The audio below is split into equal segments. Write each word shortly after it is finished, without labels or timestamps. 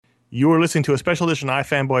You are listening to a special edition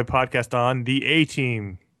iFanboy podcast on the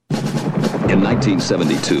A-Team. In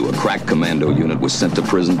 1972, a crack commando unit was sent to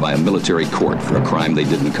prison by a military court for a crime they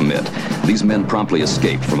didn't commit. These men promptly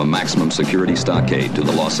escaped from a maximum security stockade to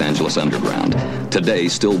the Los Angeles underground. Today,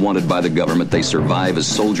 still wanted by the government, they survive as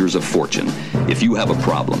soldiers of fortune. If you have a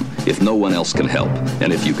problem, if no one else can help,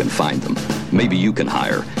 and if you can find them, maybe you can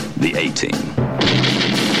hire the A-Team.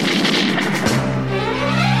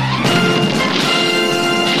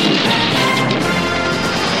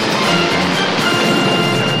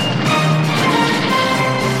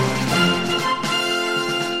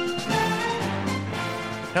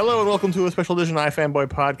 Hello and welcome to a special edition iFanboy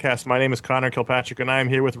podcast. My name is Conor Kilpatrick and I am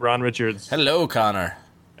here with Ron Richards. Hello, Conor.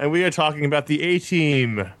 And we are talking about the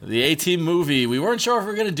A-Team. The A-Team movie. We weren't sure if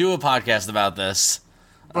we were going to do a podcast about this.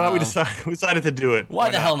 Well, we decided to do it. Why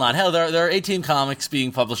the hell not? Hell, there are A-Team comics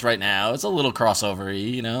being published right now. It's a little crossover-y,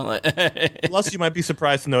 you know? Plus, you might be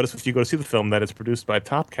surprised to notice if you go to see the film that it's produced by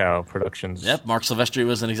Top Cow Productions. Yep, Mark Silvestri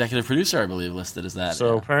was an executive producer, I believe, listed as that.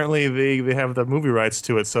 So apparently they have the movie rights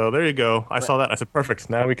to it. So there you go. I saw that. I said, perfect.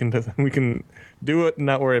 Now we can do it and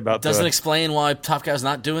not worry about Doesn't explain why Top Cow's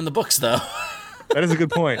not doing the books, though. That is a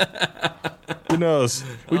good point. Who knows?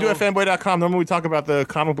 We do at fanboy.com. Normally we talk about the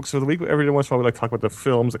comic books of the week. Every once in a while we like to talk about the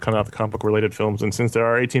films that come out, the comic book related films. And since there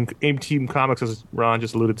are A-Team comics, as Ron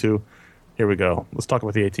just alluded to, here we go. Let's talk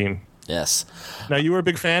about the A-Team. Yes. Now, you were a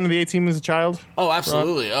big fan of the A-Team as a child? Oh,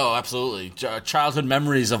 absolutely. Ron? Oh, absolutely. Childhood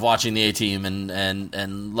memories of watching the A-Team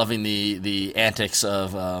and loving the antics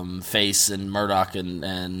of Face and Murdoch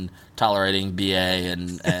and tolerating BA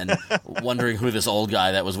and wondering who this old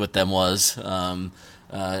guy that was with them was. The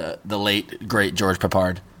late, great George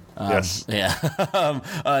Peppard. Yes. Yeah.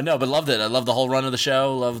 No, but loved it. I loved the whole run of the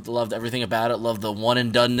show. Loved everything about it. Loved the one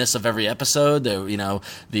and doneness of every episode.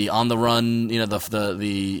 The on the run.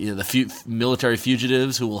 The military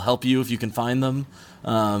fugitives who will help you if you can find them. It's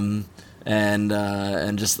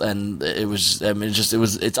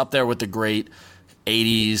up there with the great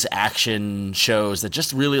 80s action shows that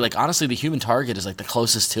just really, like, honestly, The Human Target is like the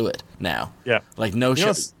closest to it now. Yeah. Like no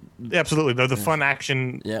show. Absolutely, the fun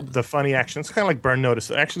action, Yep. the funny action. It's kind of like Burn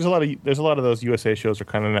Notice. Actually, there's a lot of those USA shows are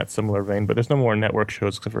kind of in that similar vein, but there's no more network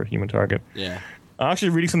shows except for Human Target. Yeah. I'm actually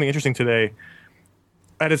reading something interesting today.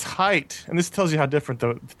 At its height, and this tells you how different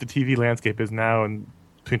the TV landscape is now and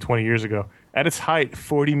between 20 years ago. At its height,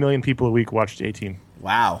 40 million people a week watched A-Team.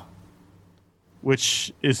 Wow.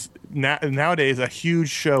 Which is nowadays a huge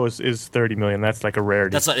show is 30 million. That's like a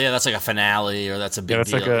rarity. That's like a finale, or that's a big deal.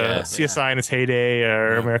 That's like a CSI in its heyday,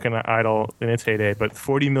 or American Idol in its heyday. But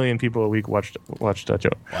 40 million people a week watched that show.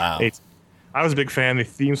 Wow. I was a big fan. The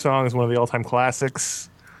theme song is one of the all-time classics.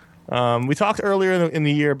 We talked earlier in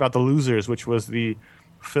the year about The Losers, which was the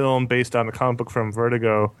film based on the comic book from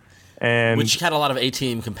Vertigo. And which had a lot of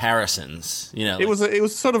A-Team comparisons, you know. It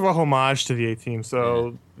was sort of a homage to the A-Team.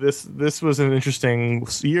 So this was an interesting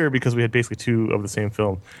year because we had basically two of the same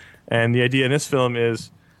film, and the idea in this film is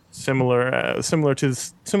similar to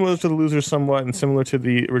The Losers somewhat, and similar to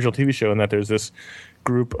the original TV show in that there's this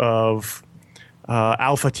group of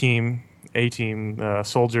Alpha Team, A-Team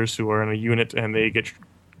soldiers who are in a unit, and they get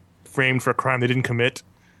framed for a crime they didn't commit.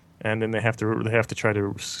 And then they have to try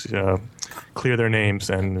to clear their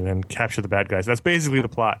names and capture the bad guys. That's basically the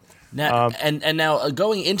plot. Now, now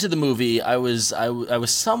going into the movie, I was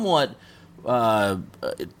somewhat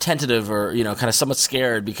tentative, or kind of somewhat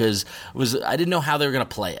scared, because I didn't know how they were going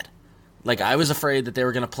to play it. Like, I was afraid that they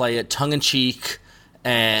were going to play it tongue in cheek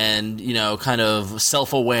and kind of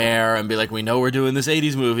self-aware and be like, we know we're doing this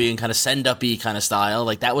 80s movie, and kind of send-up-y kind of style.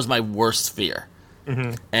 Like, that was my worst fear.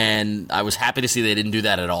 Mm-hmm. And I was happy to see they didn't do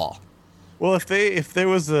that at all. Well, if there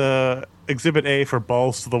was a Exhibit A for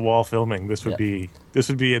balls to the wall filming, this would be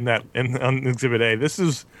on Exhibit A. This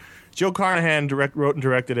is Joe Carnahan wrote and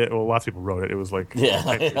directed it. Well, lots of people wrote it. It was like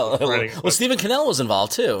well, Stephen Cannell was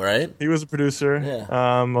involved too, right? He was a producer. Yeah.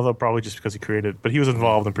 Although probably just because he created it, but he was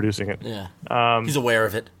involved in producing it. Yeah. He's aware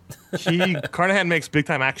of it. Carnahan makes big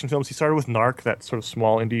time action films. He started with Narc, that sort of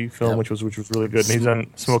small indie film, which was really good. And he's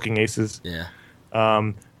done Smoking Aces. Yeah.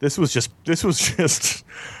 This was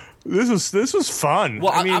fun.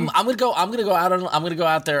 Well, I'm gonna go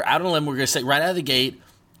out there out on a limb. We're gonna say right out of the gate,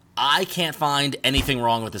 I can't find anything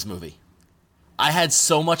wrong with this movie. I had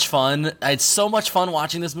so much fun.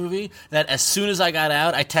 Watching this movie that as soon as I got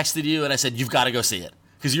out, I texted you and I said, "You've got to go see it."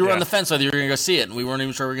 Because you were on the fence whether you were going to go see it, and we weren't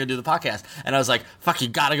even sure we were going to do the podcast. And I was like, "Fuck, you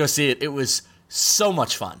got to go see it." It was so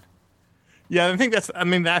much fun. Yeah, I think that's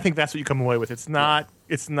what you come away with. It's not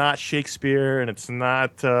Shakespeare, and it's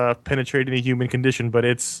not penetrating the human condition, but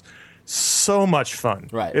it's so much fun.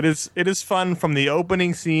 Right. It is fun from the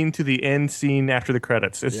opening scene to the end scene after the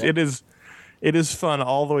credits. It is fun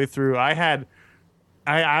all the way through. I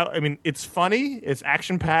mean, it's funny. It's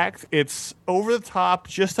action packed. It's over the top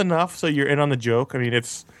just enough so you're in on the joke. I mean,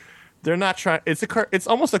 they're not trying. It's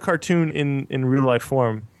almost a cartoon in real life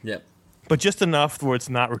form. Yep. But just enough where it's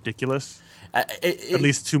not ridiculous. At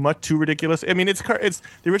least too ridiculous. I mean, it's the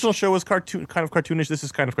original show was kind of cartoonish. This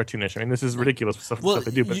is kind of cartoonish. I mean, this is ridiculous stuff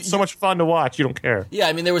they do, but it's so much fun to watch. You don't care. Yeah,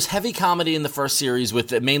 I mean, there was heavy comedy in the first series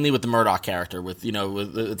mainly with the Murdoch character, with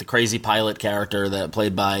the crazy pilot character that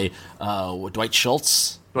played by Dwight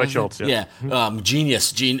Schultz. Yeah.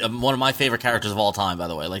 Genius. One of my favorite characters of all time, by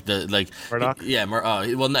the way. Murdoch.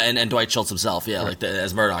 And Dwight Schultz himself. Yeah, right.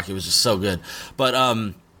 As Murdoch, he was just so good. But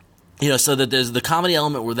so that there's the comedy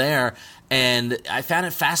element were there. And I found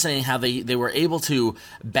it fascinating how they were able to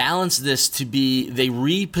balance this they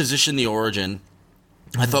repositioned the origin.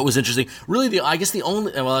 I thought was interesting. Really, I'll get to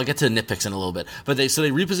nitpicks in a little bit. But they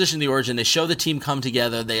repositioned the origin. They show the team come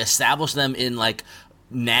together. They establish them in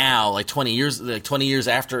now, 20 years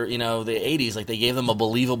after, the 80s, they gave them a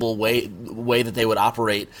believable way that they would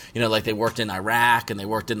operate, they worked in Iraq and they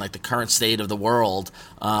worked in the current state of the world.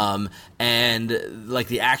 And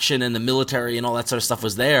the action and the military and all that sort of stuff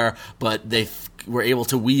was there, but they were able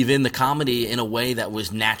to weave in the comedy in a way that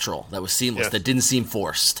was natural, that was seamless, that didn't seem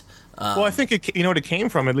forced. Well, I think what it came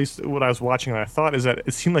from, at least what I was watching and I thought, is that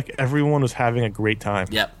it seemed like everyone was having a great time.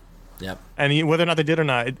 Yep. And whether or not they did or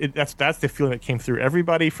not, that's the feeling that came through.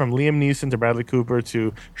 Everybody from Liam Neeson to Bradley Cooper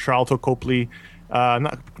to Charlton Copley,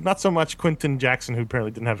 not so much Quentin Jackson, who apparently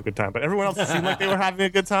didn't have a good time, but everyone else seemed like they were having a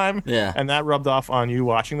good time. Yeah. And that rubbed off on you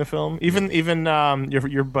watching the film. Even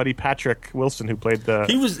your buddy Patrick Wilson, who played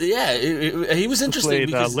he was interesting.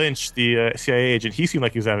 Played Lynch, the CIA agent. He seemed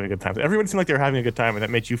like he was having a good time. Everyone seemed like they were having a good time, and that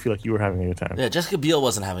made you feel like you were having a good time. Yeah, Jessica Biel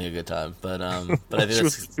wasn't having a good time, but I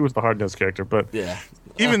think she was the hard-nosed character, but yeah.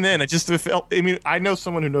 Even then, it just felt. I mean, I know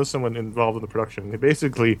someone who knows someone involved in the production.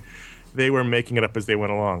 They were making it up as they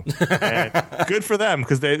went along. And good for them,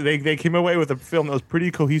 because they came away with a film that was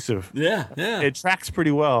pretty cohesive. Yeah. It tracks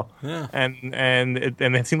pretty well. Yeah. And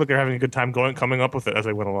it seemed like they're having a good time coming up with it as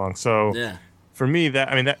they went along. So for me,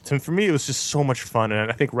 for me, it was just so much fun,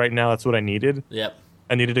 and I think right now that's what I needed. Yep.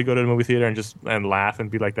 I needed to go to the movie theater and laugh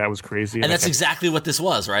and be like, that was crazy. And that's exactly what this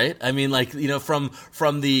was, right? I mean, from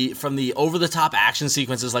the over the top action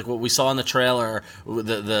sequences, like what we saw in the trailer,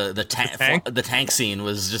 the tank scene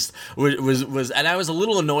was and I was a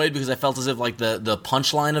little annoyed because I felt as if the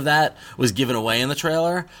punchline of that was given away in the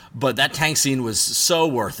trailer, but that tank scene was so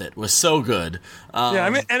worth it, was so good. I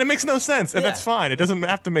mean, and it makes no sense, and that's fine. It doesn't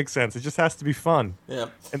have to make sense. It just has to be fun. Yeah.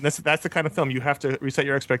 And that's the kind of film you have to reset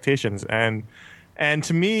your expectations. And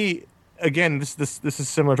to me, again, this is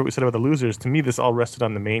similar to what we said about The Losers. To me, this all rested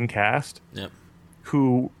on the main cast,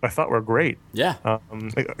 who I thought were great. Yeah.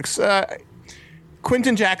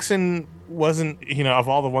 Quentin Jackson wasn't, of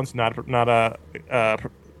all the ones, not a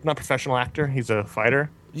professional actor. He's a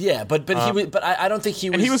fighter. Yeah, but I don't think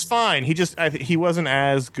he was. And he was fine. He wasn't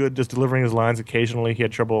as good just delivering his lines. Occasionally, he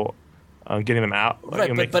had trouble getting them out.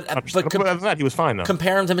 Right, but other than that, he was fine though.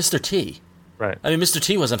 Compare him to Mr. T. Right. I mean, Mr.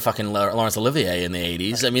 T wasn't fucking Laurence Olivier in the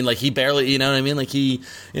 80s. I mean, he barely, you know what I mean?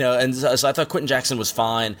 And so I thought Quentin Jackson was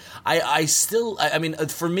fine. I mean,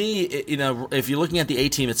 for me, if you're looking at the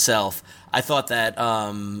A-Team itself, I thought that,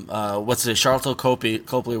 Charlton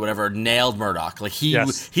Copley or whatever, nailed Murdoch.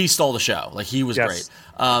 He stole the show. He was great.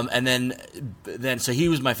 And then so he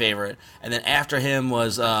was my favorite. And then after him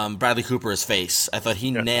was Bradley Cooper as Face. I thought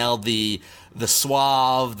he nailed the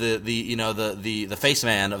suave, the face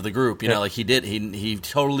man of the group. He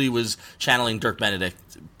totally was channeling Dirk Benedict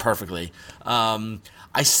perfectly.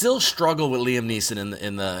 I still struggle with Liam Neeson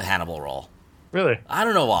in the Hannibal role. Really? I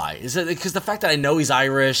don't know why. Is it because the fact that I know he's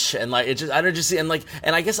Irish and I guess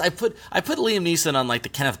I put Liam Neeson on the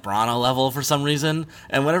Kenneth Branagh level for some reason,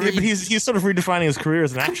 and whenever he's sort of redefining his career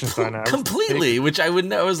as an action star now. Completely, which I would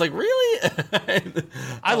know. I was like, really?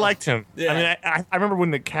 I liked him. Yeah. I mean, I remember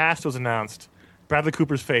when the cast was announced. Bradley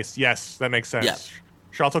Cooper's Face, yes, that makes sense. Yeah.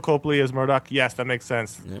 Charlton Copley as Murdoch, yes, that makes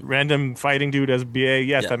sense. Yeah. Random fighting dude as BA,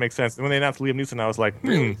 yes, that makes sense. And when they announced Liam Neeson, I was like,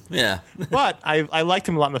 Yeah. But I liked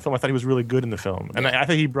him a lot in the film. I thought he was really good in the film. And I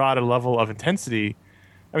think he brought a level of intensity.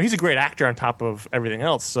 I mean, he's a great actor on top of everything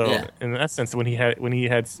else. So in that sense, when he had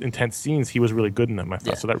intense scenes, he was really good in them, I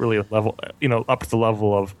thought. So that really upped the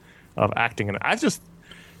level of acting. And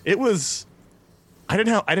I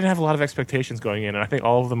didn't have a lot of expectations going in, and I think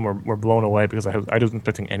all of them were blown away because I wasn't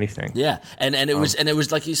expecting anything. Yeah, and it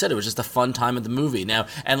was like you said, it was just a fun time at the movie. Now,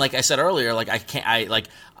 and like I said earlier, like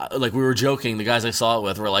we were joking. The guys I saw it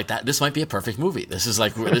with were like, "That this might be a perfect movie. This is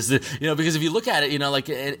like this is, because if you look at it, like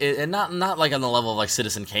and not like on the level of like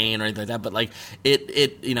Citizen Kane or anything like that, but like it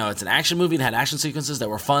it's an action movie. It had action sequences that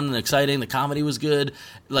were fun and exciting. The comedy was good.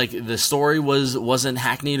 Like the story wasn't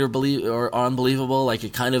hackneyed or unbelievable. Like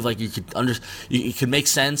it kind of like you could make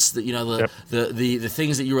sense that the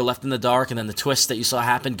things that you were left in the dark and then the twists that you saw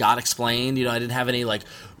happen got explained. I didn't have any like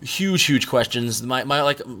huge questions. My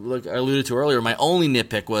like I alluded to earlier, my only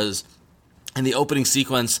nitpick was in the opening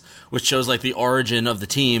sequence, which shows like the origin of the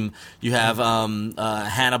team. You have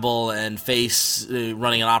Hannibal and Face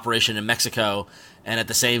running an operation in Mexico, and at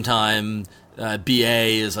the same time,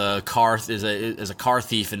 BA is a car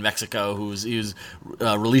thief in Mexico who's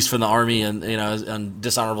released from the army and on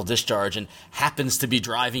dishonorable discharge and happens to be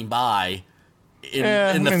driving by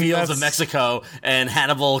in the fields of Mexico, and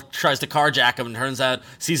Hannibal tries to carjack him and turns out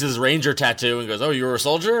sees his ranger tattoo and goes, "Oh, you were a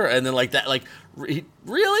soldier?" And then like that, like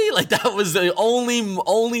really, like that was the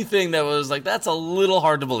only thing that was like that's a little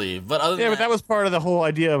hard to believe. But other than but that was part of the whole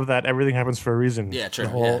idea of that everything happens for a reason. Yeah, true. The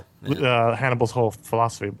whole Hannibal's whole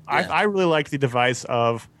philosophy. Yeah. I really like the device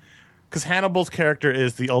of. Because Hannibal's character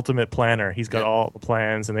is the ultimate planner. He's got all the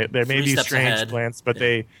plans, and they may be strange plans, but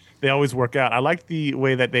they always work out. I like the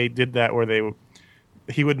way that they did that, where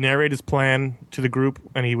he would narrate his plan to the group,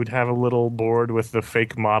 and he would have a little board with the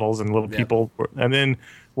fake models and little people. And then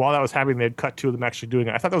while that was happening, they'd cut two of them actually doing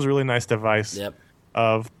it. I thought that was a really nice device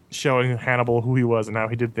of showing Hannibal who he was and how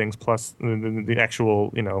he did things, plus the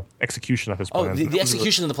actual execution of his plans. The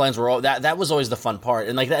execution of the plans were all that was always the fun part,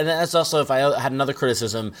 and like that, and that's also, if I had another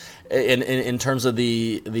criticism in terms of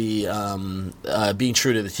the being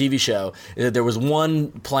true to the TV show, there was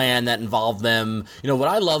one plan that involved them. What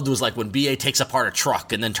I loved was like when BA takes apart a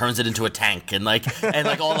truck and then turns it into a tank, and like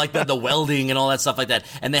all like the welding and all that stuff like that.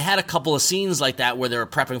 And they had a couple of scenes like that where they were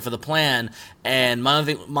prepping for the plan. And my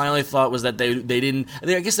only thought was that they didn't.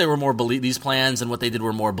 I guess they were more these plans and what they did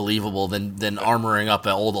were more believable than armoring up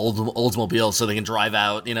an old Oldsmobile so they can drive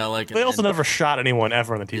out. They also never shot anyone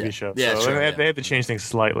ever on the TV show. Yeah, so sure, they had to change things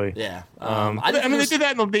slightly. Yeah, they did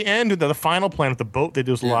that in the end. The final plan with the boat, they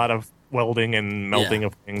did a lot of welding and melting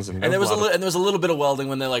of things, and there was a little bit of welding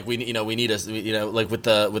when they're like we need like with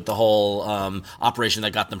the whole operation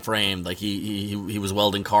that got them framed, like he was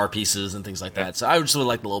welding car pieces and things like that. So I would just would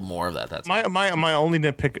like a little more of that. That's my only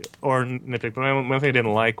nitpick, but one thing I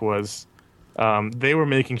didn't like was they were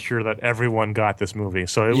making sure that everyone got this movie,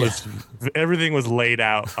 so it was everything was laid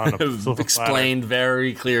out on a silver explained platter.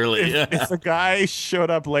 Very clearly. If the guy showed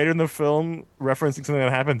up later in the film referencing something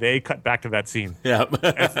that happened, they cut back to that scene. Yeah,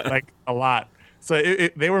 like a lot. So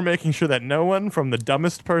they were making sure that no one, from the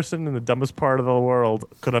dumbest person in the dumbest part of the world,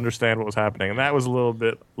 could understand what was happening, and that was a little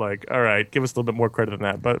bit like, all right, give us a little bit more credit than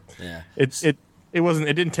that. But it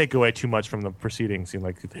didn't take away too much from the preceding scene.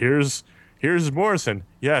 Like Here's Morrison.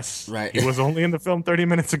 Yes, right. He was only in the film 30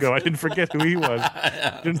 minutes ago. I didn't forget who he was.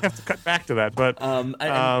 Didn't have to cut back to that. But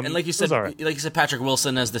and like you said, Patrick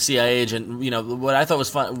Wilson as the CIA agent. What I thought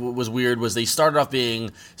was weird was they started off being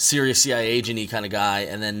serious CIA agent-y kind of guy,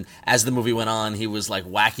 and then as the movie went on, he was like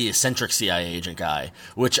wacky, eccentric CIA agent guy,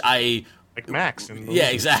 which like Max.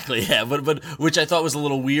 Exactly. Yeah, but which I thought was a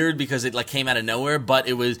little weird because it like came out of nowhere. But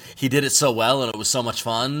he did it so well and it was so much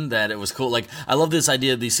fun that it was cool. Like I love this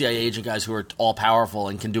idea of these CIA agent guys who are all powerful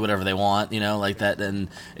and can do whatever they want. Like that. And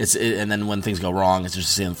and then when things go wrong, it's just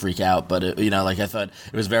to see them freak out. But like I thought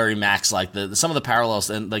it was very Max. Like some of the parallels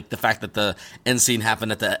and like the fact that the end scene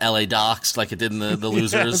happened at the LA docks, like it did in the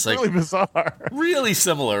Losers. It's like really bizarre. Really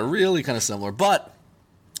similar. Really kind of similar. But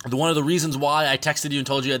one of the reasons why I texted you and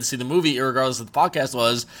told you had to see the movie, irregardless of the podcast,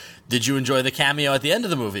 was did you enjoy the cameo at the end of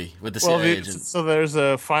the movie with the CIA agent? So there's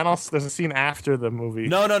a scene after the movie.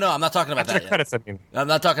 No, I'm not talking about after that. The credits, I mean. I'm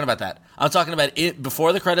not talking about that. I'm talking about it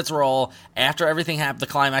before the credits roll, after everything happens, the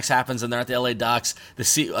climax happens, and they're at the LA docks. The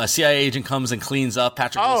CIA agent comes and cleans up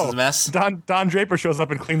Patrick Wilson's mess. Don Draper shows up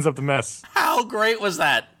and cleans up the mess. How great was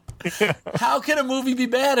that? How can a movie be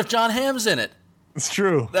bad if John Hamm's in it? It's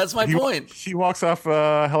true. That's my point. He walks off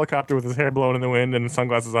a helicopter with his hair blown in the wind and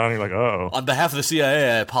sunglasses on. And you're like, oh. On behalf of the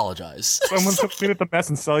CIA, I apologize. Someone's going to clean up the mess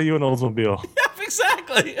and sell you an Oldsmobile. Yeah,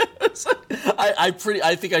 exactly.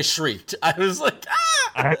 I think I shrieked. I was like,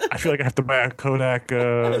 ah! I feel like I have to buy a Kodak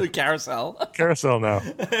carousel now.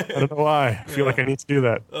 I don't know why. I feel like I need to do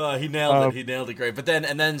that. He nailed it. He nailed it great. But then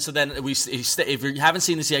if you haven't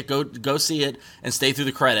seen this yet, go see it and stay through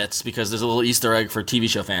the credits because there's a little Easter egg for TV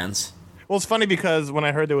show fans. Well, it's funny because when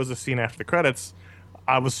I heard there was a scene after the credits,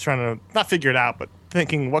 I was trying to not figure it out, but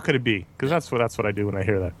thinking, what could it be? Because that's what I do when I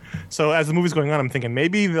hear that. So as the movie's going on, I'm thinking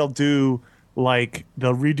maybe they'll redo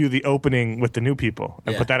the opening with the new people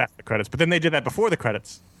and put that after the credits. But then they did that before the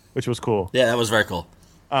credits, which was cool. Yeah, that was very cool.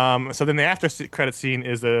 So then the after credit scene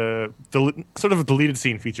is sort of a deleted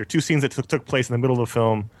scene feature. 2 scenes that took place in the middle of the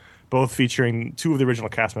film, both featuring 2 of the original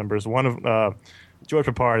cast members. One of George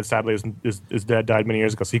Papard, sadly, is dead, died many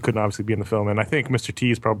years ago, so he couldn't obviously be in the film. And I think Mr.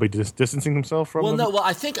 T is probably distancing himself from them. Well,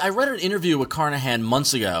 I think I read an interview with Carnahan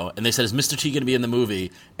months ago, and they said, is Mr. T going to be in the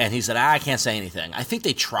movie? And he said, I can't say anything. I think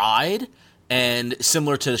they tried, and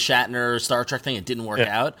similar to the Shatner Star Trek thing, it didn't work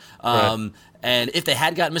out. Right. And if they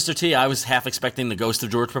had got Mr. T, I was half expecting the ghost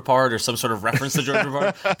of George Papard or some sort of reference to George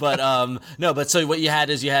Papard. But no. But so what you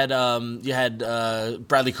had is you had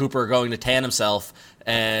Bradley Cooper going to tan himself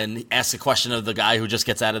and ask a question of the guy who just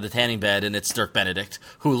gets out of the tanning bed, and it's Dirk Benedict,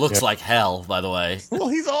 who looks like hell, by the way. Well,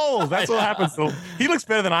 he's old. That's what happens. So he looks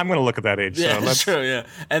better than I'm going to look at that age. Yeah, so that's true. Yeah,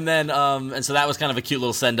 and then and so that was kind of a cute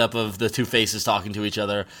little send up of the 2 faces talking to each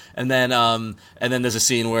other, and then there's a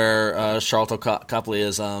scene where Charlton Copley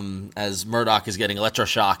is as Murdoch is getting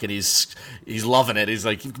electroshock, and he's loving it. He's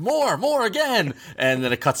like, more again, and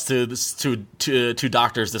then it cuts to two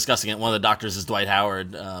doctors discussing it. One of the doctors is Dwight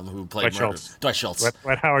Howard, who played Dwight Schultz.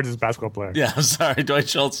 Dwight Howard is a basketball player. Yeah, I'm sorry, Dwight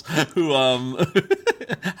Schultz, who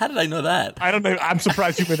how did I know that? I don't know. I'm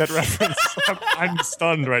surprised you made that reference. I'm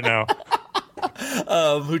stunned right now.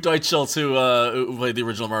 Who Dwight Schultz, who played the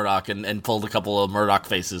original Murdoch and pulled a couple of Murdoch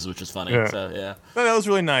faces, which was funny. Yeah. So yeah, no, that was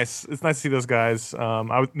really nice. It's nice to see those guys. I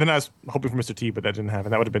was hoping for Mr. T, but that didn't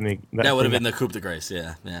happen. That would have been the coup de grace.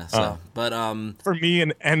 Yeah. So, but for me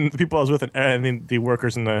and the people I was with and the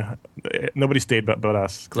workers and nobody stayed but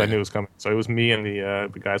us because I knew it was coming. So it was me and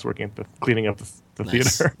the guys working cleaning up the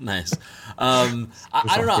theater. Nice. I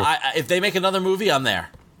don't know. If they make another movie, I'm there.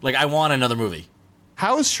 Like, I want another movie.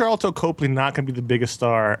 How is Charlton Copley not going to be the biggest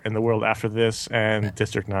star in the world after this and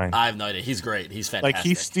District 9? I have no idea. He's great. He's fantastic. Like,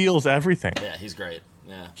 he steals everything. Yeah, he's great.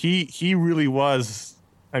 Yeah. He really was,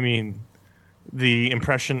 I mean, the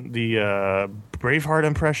Braveheart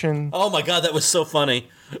impression. Oh my God, that was so funny.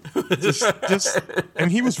 And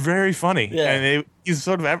he was very funny. Yeah. And he's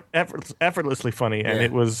sort of effortlessly funny, and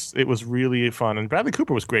it was really fun. And Bradley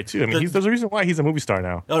Cooper was great too. I mean, there's a reason why he's a movie star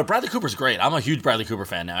now. No, Bradley Cooper's great. I'm a huge Bradley Cooper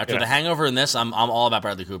fan now. After The Hangover and this, I'm all about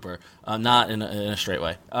Bradley Cooper. Not in a straight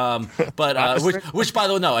way. But which by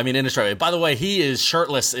the way, no, I mean in a straight way. By the way, he is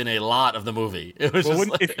shirtless in a lot of the movie. It was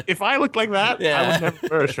if I looked like that, I would never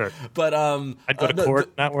wear a shirt. But I'd go to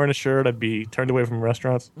court not wearing a shirt. I'd be turned away from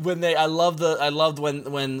restaurants. I loved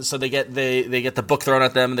when so they get the book thrown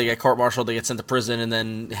at them, they get court-martialed, they get sent to prison, and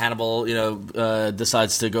then Hannibal,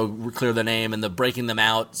 decides to go clear their name, and the breaking them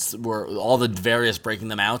out were all the various breaking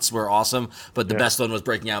them outs were awesome, but the best one was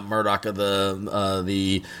breaking out Murdoch of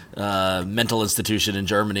the mental institution in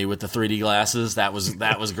Germany with the 3D glasses. That was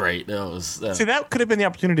great. It was see, that could have been the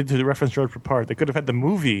opportunity to reference George Papard. They could have had the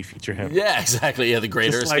movie feature him. Yeah, exactly. Yeah, the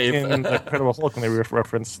Greater Just Escape. Like in Incredible Hulk when they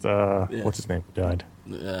referenced what's his name who died.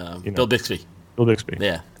 Bill Bixby. Bill Bixby.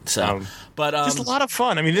 Yeah. So, but just a lot of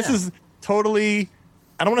fun. I mean, this is totally.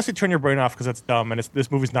 I don't want to say turn your brain off because that's dumb, and this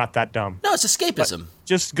movie's not that dumb. No, it's escapism. But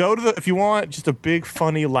just go to if you want just a big,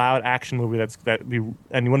 funny, loud action movie and you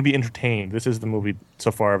want to be entertained. This is the movie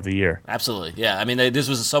so far of the year. Absolutely, yeah. I mean, this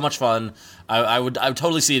was so much fun. I would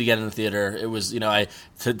totally see it again in the theater. It was, to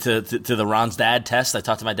the Ron's dad test. I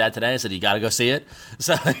talked to my dad today. I said, you got to go see it.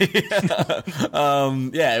 So, it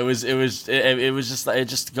was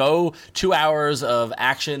just go 2 hours of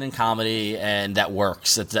action and comedy, and that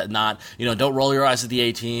works. It's not, don't roll your eyes at the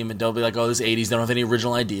A-Team and don't be like, oh, this 80s, they don't have any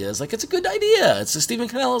original ideas. Like, it's a good idea. It's Stephen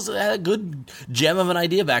Cannell's had a good gem of an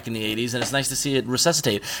idea back in the 80s, and it's nice to see it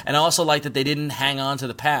resuscitate. And I also like that they didn't hang on to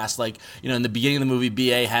the past. Like, in the beginning of the movie,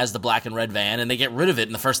 BA has the black and red van, and they get rid of it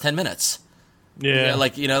in the first 10 minutes. Yeah.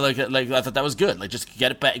 Like I thought that was good. Like, just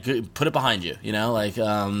get it back, put it behind you,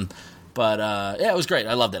 But it was great.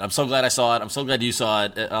 I loved it. I'm so glad I saw it. I'm so glad you saw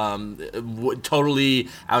it. It totally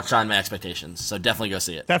outshined my expectations. So definitely go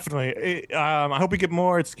see it. Definitely. I hope we get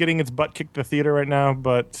more. It's getting its butt kicked to the theater right now,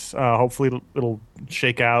 but hopefully it'll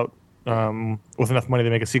shake out with enough money to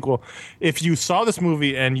make a sequel. If you saw this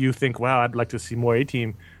movie and you think, wow, I'd like to see more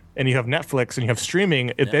A-Team, and you have Netflix and you have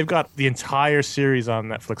streaming, they've got the entire series on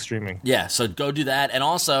Netflix streaming. Yeah, so go do that. And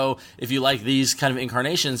also, if you like these kind of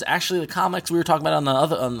incarnations, actually the comics we were talking about on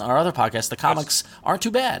our other podcast, the comics aren't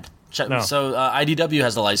too bad. No. So IDW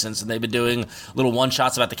has the license, and they've been doing little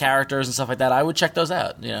one-shots about the characters and stuff like that. I would check those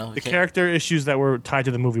out. The character issues that were tied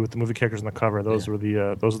to the movie with the movie characters on the cover, those were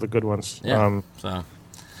the good ones. Yeah.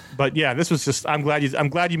 But yeah, this was just. I'm glad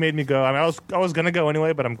you made me go. I mean, I was gonna go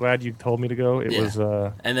anyway, but I'm glad you told me to go. It was.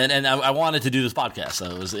 And I wanted to do this podcast, so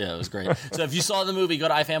it was great. So if you saw the movie, go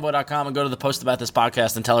to iFanboy.com and go to the post about this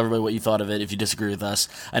podcast and tell everybody what you thought of it. If you disagree with us,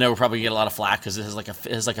 I know we'll probably get a lot of flack because it has like a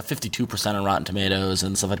 52% on Rotten Tomatoes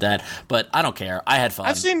and stuff like that. But I don't care. I had fun.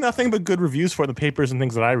 I've seen nothing but good reviews for it in the papers and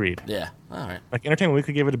things that I read. Yeah. All right. Like Entertainment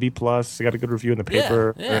Weekly gave it a B+. They got a good review in the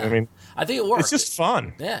paper. Yeah. I mean, I think it works. It's just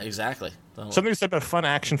fun. Yeah, exactly. Something we said about a fun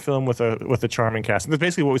action film with a charming cast. And that's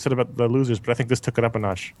basically what we said about The Losers, but I think this took it up a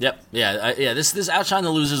notch. Yep. Yeah. This outshined The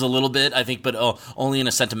Losers a little bit, I think, but only in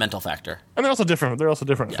a sentimental factor. And they're also different. They're also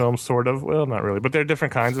different films, sort of. Well, not really, but they're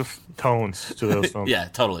different kinds of tones to those films. Yeah,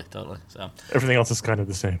 totally. So everything else is kind of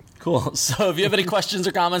the same. Cool. So if you have any questions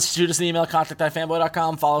or comments, shoot us an email,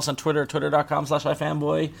 contact@ifanboy.com. Follow us on Twitter,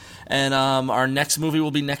 twitter.com/ifanboy. And our next movie will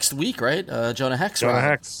be next week, right? Jonah Hex.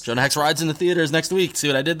 Jonah Hex rides in the theaters next week. See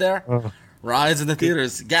what I did there? Rides in the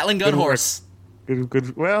theaters. Gatling gun horse.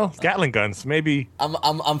 Good. Well, Gatling guns, maybe.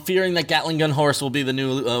 I'm fearing that Gatling gun horse will be the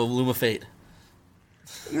new Luma Fate.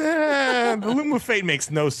 The Luma Fate makes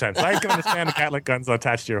no sense. I can understand the Gatling guns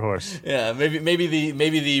attached to your horse. Yeah, maybe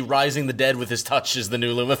the rising the dead with his touch is the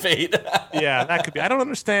new Luma Fate. Yeah, that could be. I don't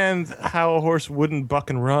understand how a horse wouldn't buck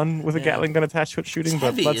and run with a Gatling gun attached to it shooting. It's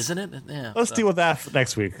heavy, isn't it? Yeah. Let's deal with that for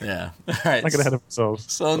next week. Yeah. All right. Not get ahead of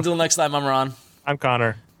ourselves. So until next time, I'm Ron. I'm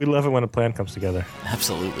Connor. We love it when a plan comes together.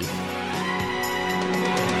 Absolutely.